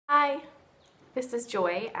Hi, this is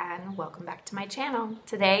Joy and welcome back to my channel.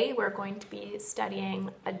 Today we're going to be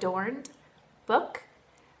studying Adorned book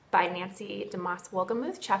by Nancy DeMoss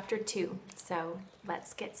Wolgemuth, chapter 2. So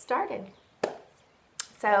let's get started.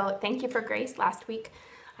 So thank you for grace. Last week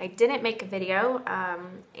I didn't make a video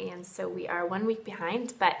and so we are 1 week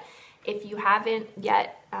behind, but if you haven't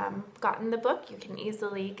yet gotten the book, you can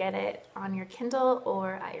easily get it on your Kindle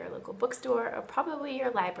or at your local bookstore or probably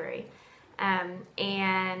your library.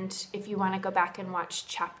 And if you want to go back and watch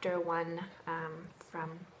chapter 1 from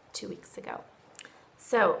 2 weeks ago.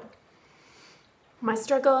 So my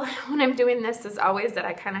struggle when I'm doing this is always that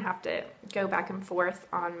I kind of have to go back and forth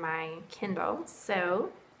on my Kindle.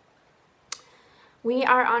 So we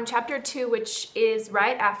are on chapter 2, which is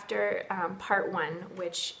right after part 1,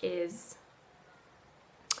 which is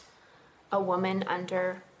a woman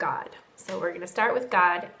under God. So we're going to start with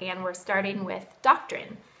God, and we're starting with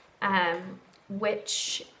doctrine,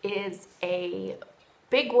 which is a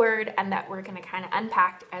big word and that we're going to kind of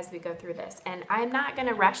unpack as we go through this. And I'm not going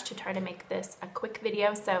to rush to try to make this a quick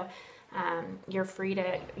video, so you're free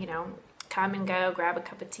to, come and go, grab a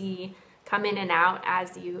cup of tea, come in and out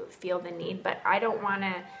as you feel the need, but I don't want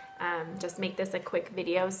to just make this a quick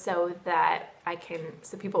video so that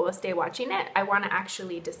so people will stay watching it. I want to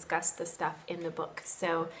actually discuss the stuff in the book.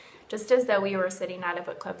 So just as though we were sitting at a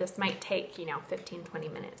book club, this might take,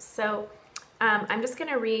 15-20 minutes. So I'm just going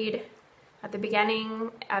to read at the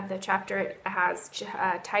beginning of the chapter. It has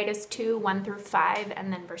Titus 2, 1 through 5,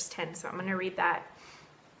 and then verse 10. So I'm going to read that.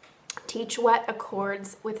 Teach what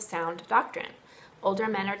accords with sound doctrine. Older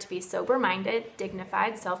men are to be sober-minded,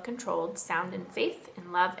 dignified, self-controlled, sound in faith,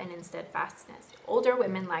 in love, and in steadfastness. Older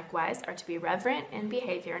women likewise are to be reverent in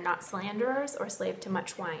behavior, not slanderers or slave to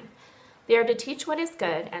much wine. They are to teach what is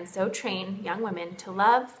good, and so train young women to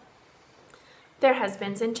love their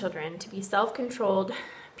husbands and children, to be self-controlled,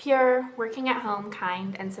 pure, working at home,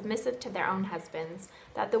 kind, and submissive to their own husbands,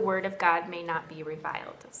 that the word of God may not be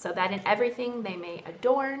reviled, so that in everything they may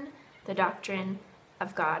adorn the doctrine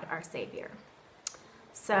of God our Savior.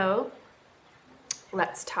 So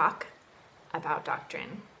let's talk about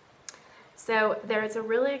doctrine. So there's a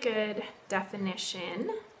really good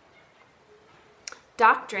definition.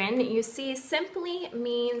 Doctrine, you see, simply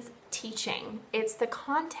means teaching. It's the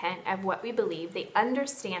content of what we believe, the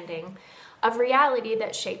understanding of reality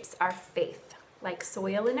that shapes our faith. Like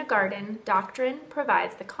soil in a garden, doctrine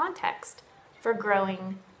provides the context for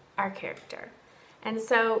growing our character. And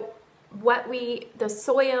so the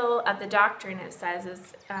soil of the doctrine, it says,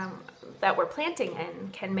 is that we're planting in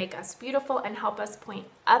can make us beautiful and help us point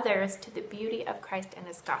others to the beauty of Christ and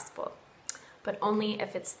his gospel, but only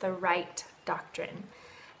if it's the right doctrine.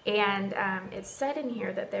 And it said in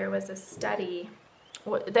here that there was a study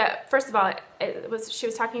that, first of all, she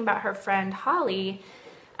was talking about her friend Holly,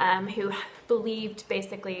 who believed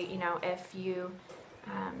basically, if you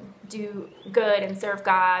do good and serve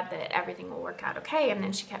God, that everything will work out okay. And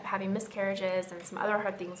then she kept having miscarriages and some other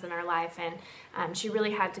hard things in her life, and she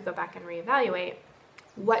really had to go back and reevaluate,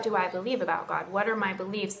 what do I believe about God? What are my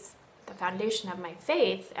beliefs, the foundation of my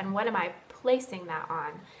faith, and what am I placing that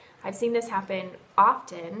on? I've seen this happen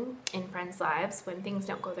often in friends' lives. When things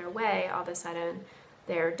don't go their way, all of a sudden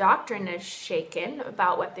their doctrine is shaken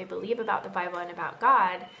about what they believe about the Bible and about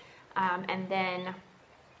God, and then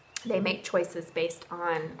they make choices based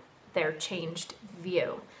on their changed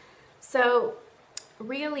view. So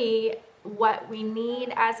really what we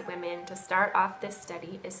need as women to start off this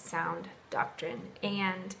study is sound doctrine.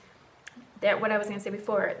 And what I was going to say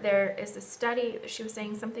before, there is a study, she was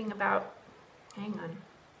saying something about, hang on.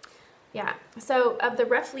 Yeah, so of the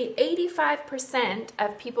roughly 85%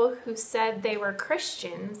 of people who said they were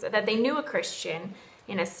Christians, that they knew a Christian,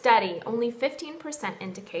 in a study, only 15%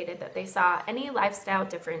 indicated that they saw any lifestyle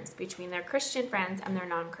difference between their Christian friends and their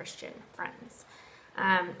non-Christian friends.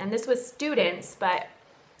 And this was students, but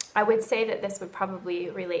I would say that this would probably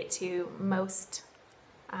relate to most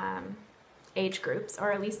age groups,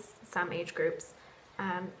 or at least some age groups.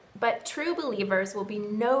 But true believers will be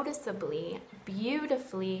noticeably,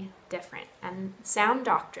 beautifully different, and sound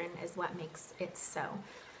doctrine is what makes it so.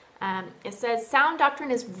 It says, sound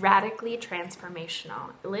doctrine is radically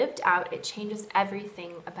transformational. Lived out, it changes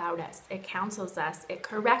everything about us. It counsels us. It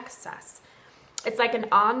corrects us. It's like an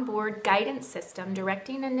onboard guidance system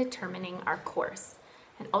directing and determining our course.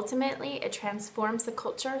 And ultimately, it transforms the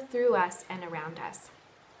culture through us and around us.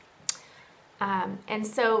 And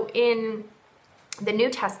so in the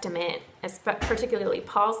New Testament, particularly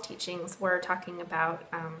Paul's teachings, were talking about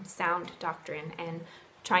sound doctrine and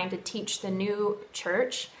trying to teach the new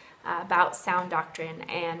church about sound doctrine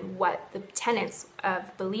and what the tenets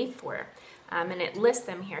of belief were. And it lists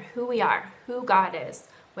them here, who we are, who God is,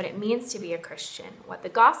 what it means to be a Christian, what the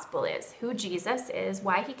gospel is, who Jesus is,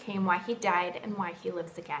 why he came, why he died, and why he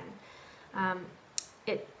lives again.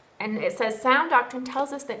 It says, sound doctrine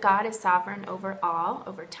tells us that God is sovereign over all,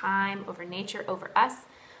 over time, over nature, over us,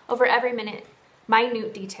 over every minute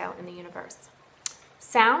detail in the universe.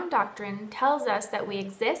 Sound doctrine tells us that we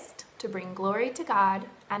exist to bring glory to God,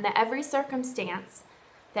 and that every circumstance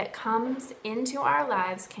that comes into our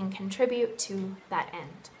lives can contribute to that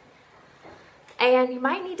end. And you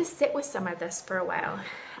might need to sit with some of this for a while,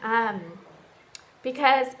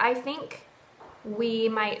 because I think we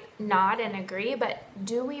might nod and agree, but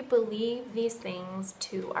do we believe these things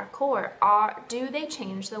to our core? Do they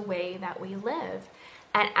change the way that we live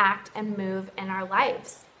and act and move in our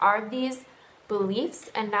lives? Are these beliefs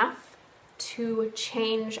enough to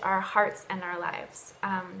change our hearts and our lives?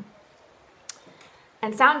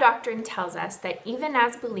 And sound doctrine tells us that even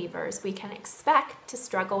as believers, we can expect to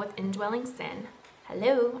struggle with indwelling sin.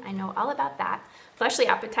 Hello, I know all about that. Fleshly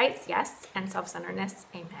appetites, yes, and self-centeredness,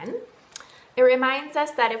 amen. It reminds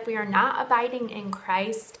us that if we are not abiding in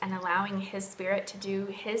Christ and allowing his Spirit to do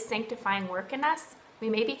his sanctifying work in us, we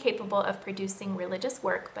may be capable of producing religious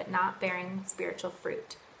work but not bearing spiritual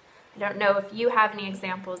fruit. I don't know if you have any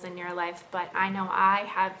examples in your life, but I know I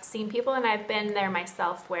have seen people, and I've been there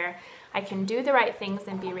myself, where I can do the right things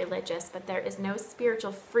and be religious, but there is no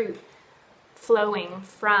spiritual fruit flowing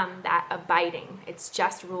from that abiding. It's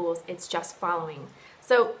just rules, it's just following.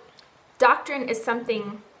 So doctrine is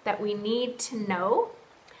something that we need to know,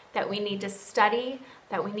 that we need to study,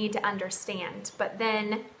 that we need to understand. But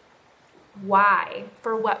then why?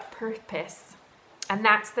 For what purpose? And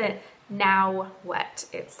that's the now what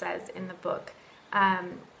it says in the book.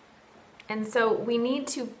 And so we need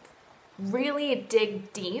to really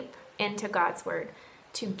dig deep into God's word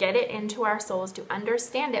to get it into our souls, to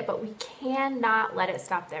understand it, but we cannot let it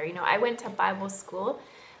stop there. You know, I went to Bible school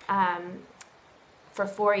for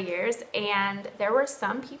 4 years, and there were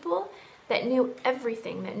some people that knew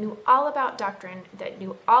everything, that knew all about doctrine, that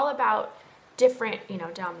knew all about different,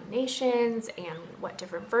 denominations and what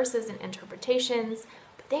different verses and interpretations,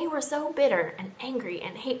 but they were so bitter and angry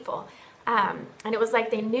and hateful. And it was like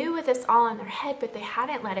they knew this all in their head, but they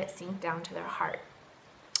hadn't let it sink down to their heart.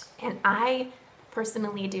 And I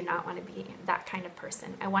personally do not want to be that kind of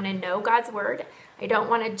person. I want to know God's word. I don't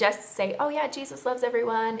want to just say, oh yeah, Jesus loves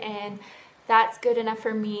everyone, and that's good enough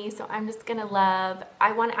for me, so I'm just going to love.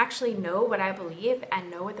 I want to actually know what I believe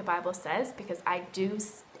and know what the Bible says, because I do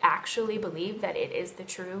actually believe that it is the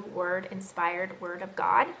true word, inspired word of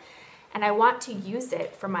God, and I want to use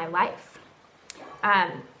it for my life.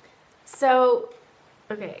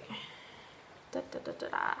 Okay.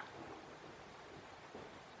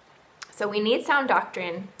 So we need sound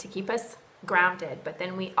doctrine to keep us grounded, but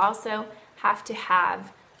then we also have to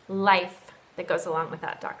have life that goes along with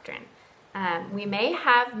that doctrine. We may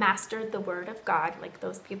have mastered the word of God, like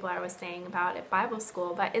those people I was saying about at Bible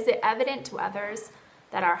school, but is it evident to others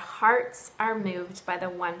that our hearts are moved by the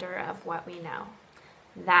wonder of what we know?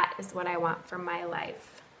 That is what I want for my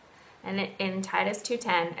life. And in Titus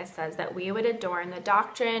 2:10, it says that we would adorn the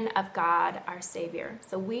doctrine of God, our Savior.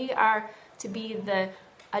 So we are to be the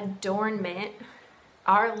adornment,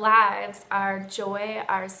 our lives, our joy,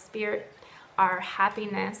 our spirit, our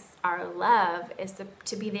happiness, our love is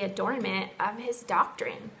to be the adornment of his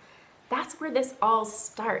doctrine. That's where this all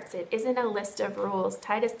starts. It isn't a list of rules.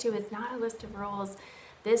 Titus 2 is not a list of rules.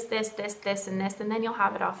 This, and this, and then you'll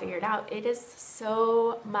have it all figured out. It is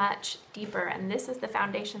so much deeper, and this is the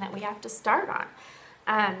foundation that we have to start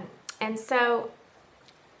on. And so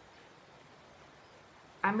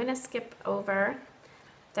I'm going to skip over.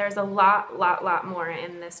 There's a lot more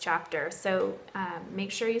in this chapter, so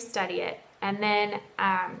make sure you study it. And then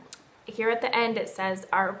here at the end it says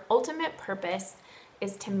our ultimate purpose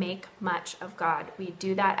is to make much of God. We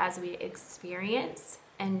do that as we experience,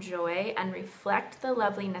 enjoy, and reflect the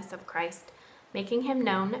loveliness of Christ, making him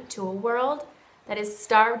known to a world that is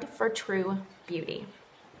starved for true beauty.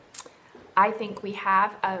 I think we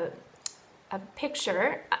have a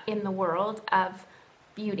picture in the world of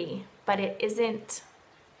beauty, but it isn't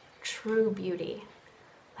true beauty,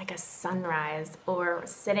 like a sunrise or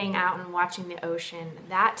sitting out and watching the ocean.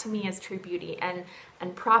 That to me is true beauty, and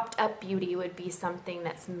propped up beauty would be something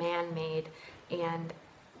that's man-made and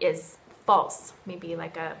is false, maybe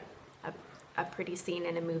like a pretty scene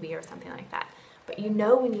in a movie or something like that. But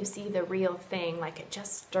when you see the real thing, like it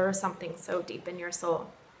just stirs something so deep in your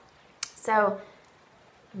soul. So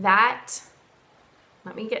let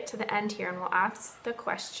me get to the end here and we'll ask the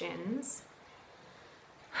questions.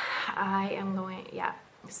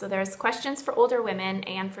 So there's questions for older women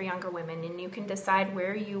and for younger women, and you can decide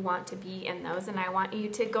where you want to be in those. And I want you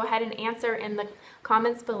to go ahead and answer in the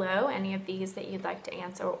comments below any of these that you'd like to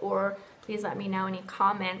answer, or please let me know any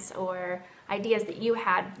comments or ideas that you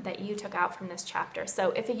had that you took out from this chapter.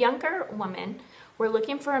 So if a younger woman were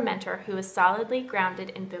looking for a mentor who is solidly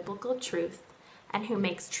grounded in biblical truth and who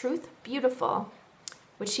makes truth beautiful,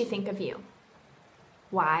 would she think of you?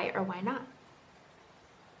 Why or why not?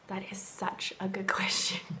 That is such a good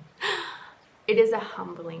question. It is a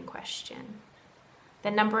humbling question.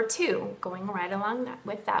 Then number 2, going right along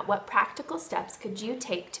with that, what practical steps could you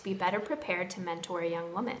take to be better prepared to mentor a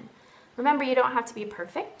young woman? Remember, you don't have to be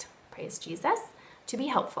perfect, praise Jesus, to be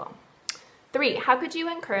helpful. 3, how could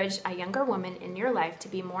you encourage a younger woman in your life to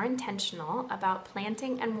be more intentional about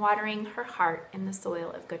planting and watering her heart in the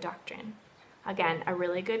soil of good doctrine? Again, a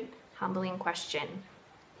really good, humbling question.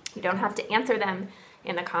 You don't have to answer them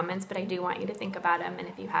in the comments, but I do want you to think about them, and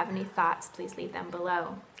if you have any thoughts, please leave them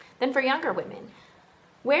below. Then for younger women,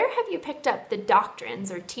 where have you picked up the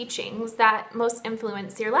doctrines or teachings that most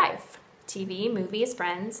influence your life? TV, movies,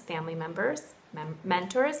 friends, family members,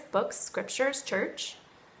 mentors, books, scriptures, church?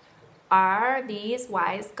 Are these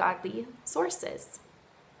wise, godly sources?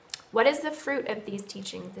 What is the fruit of these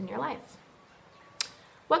teachings in your life?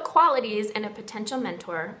 What qualities in a potential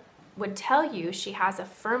mentor would tell you she has a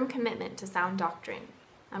firm commitment to sound doctrine?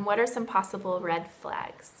 And what are some possible red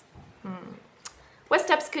flags? What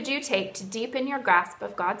steps could you take to deepen your grasp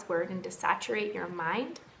of God's word and to saturate your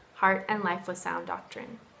mind, heart, and life with sound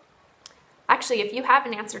doctrine? Actually, if you have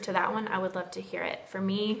an answer to that one, I would love to hear it. For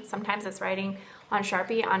me, sometimes it's writing on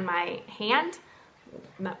Sharpie on my hand,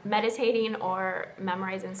 meditating or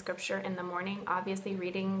memorizing scripture in the morning, obviously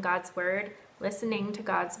reading God's word, listening to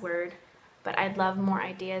God's word. But I'd love more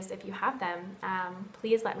ideas if you have them.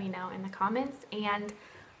 Please let me know in the comments, and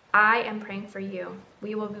I am praying for you.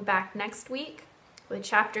 We will be back next week with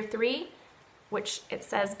chapter 3, which it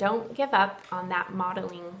says, don't give up on that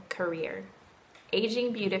modeling career.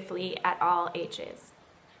 Aging beautifully at all ages.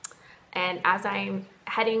 And as I'm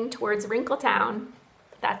heading towards Wrinkletown,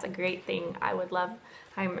 that's a great thing.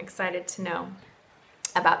 I'm excited to know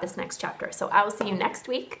about this next chapter. So I will see you next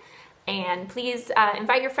week. And please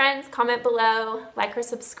invite your friends, comment below, like or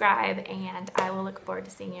subscribe, and I will look forward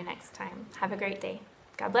to seeing you next time. Have a great day.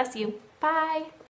 God bless you. Bye.